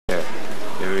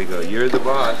There we go. You're the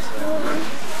boss.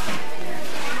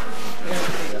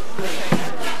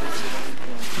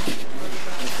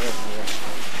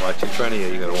 Watch in front of you.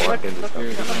 You're gonna walk into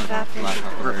something.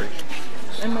 Perfect.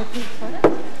 And my pink sweater? Yeah,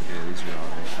 these are all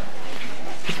right.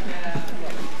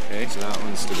 Okay, so that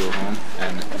one's to go home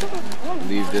and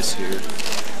leave this here.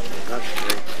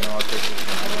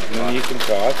 And then you can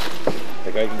talk.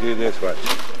 Like I can do this. Watch.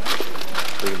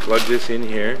 We can plug this in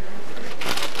here.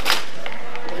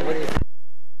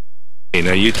 Okay,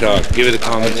 now you talk. Give it a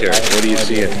commentary. What do you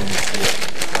see?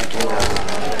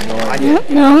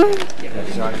 No.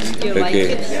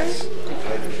 Okay.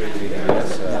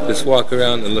 Just walk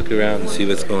around and look around and see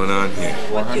what's going on here.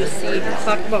 What you see.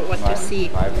 Talk about what you see.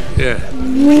 Yeah.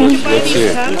 What's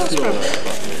here?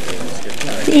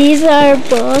 These are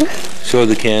books. Show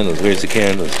the candles. Where's the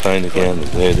candles? Find the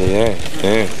candles. There they are.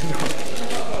 There.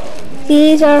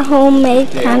 These are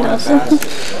homemade candles.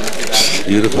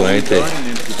 Beautiful, aren't they?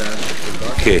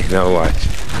 Okay, now watch.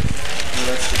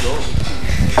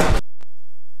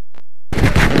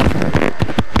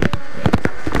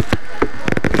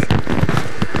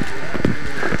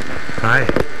 Hi.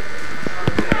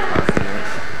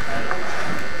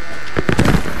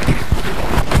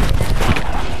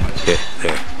 Okay,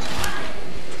 there.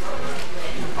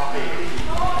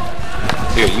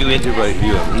 Here, you interview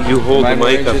him. You hold the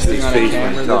mic up to his face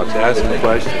when he talks. Ask him a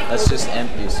question. That's just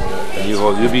empty, so And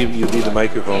you'll be the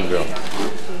microphone girl.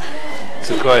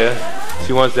 Sequoia,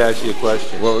 she wants to ask you a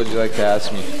question. what would you like to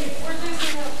ask me?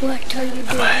 What are you doing?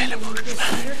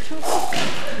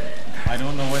 I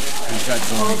don't know what he's got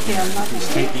going. He's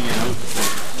taking it out.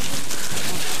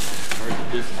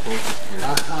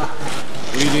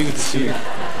 What are you doing with the seed?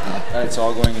 It's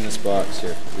all going in this box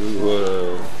here.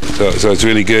 So it's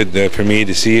really good for me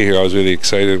to see you here. I was really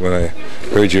excited when I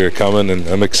heard you were coming, and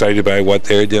I'm excited by what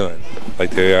they're doing.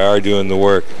 Like they are doing the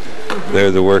work.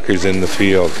 They're the workers in the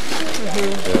field.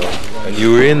 And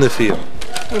you were in the field.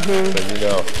 So you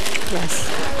know. Yes.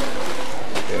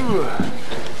 Yeah.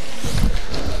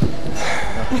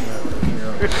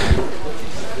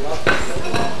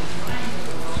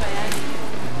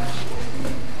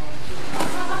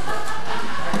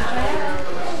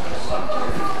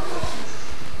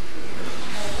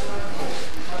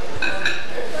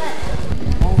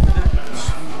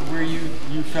 Where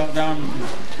you fell down and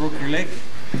broke your leg?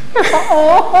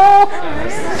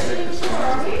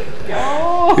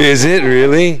 Is it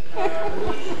really?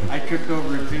 I tripped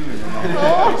over it too and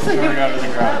I started out of the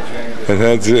ground. And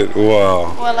that's it.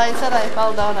 Wow. Well, I said I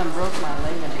fell down and broke my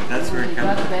leg. And That's where it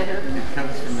comes got better It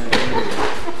comes from the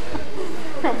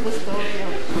from the story of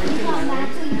breaking my leg.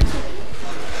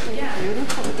 It's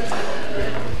beautiful.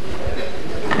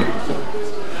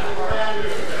 Well,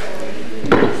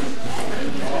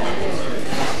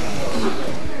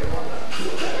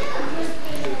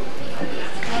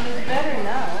 it's better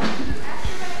now.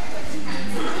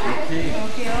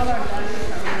 Okay, all our bodies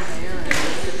are in there.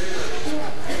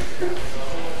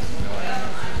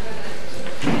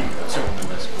 So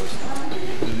am I supposed to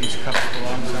do these cups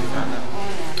belong somewhere?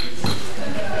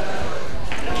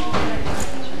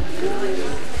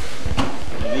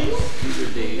 These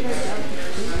are dates.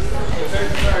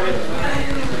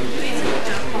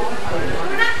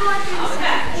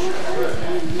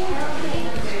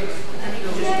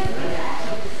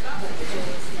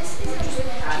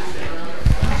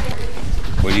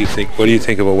 What do you think? What do you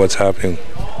think about what's happening?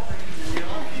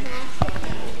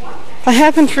 I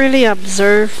haven't really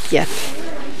observed yet.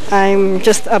 I'm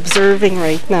just observing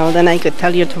right now, then I could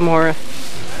tell you tomorrow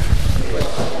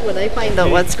when I find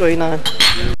out what's going on.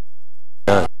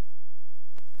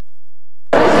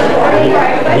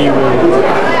 He was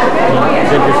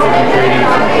interested in creating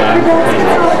some jam.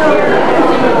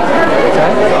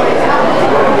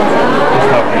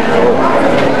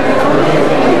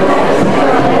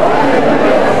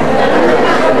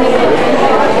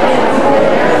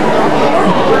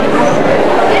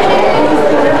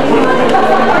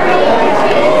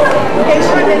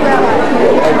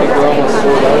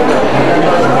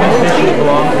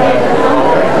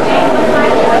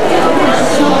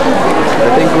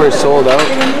 I think we're sold out.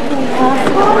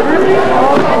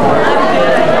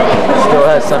 Still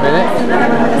has some in it?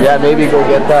 Yeah, maybe go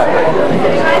get that.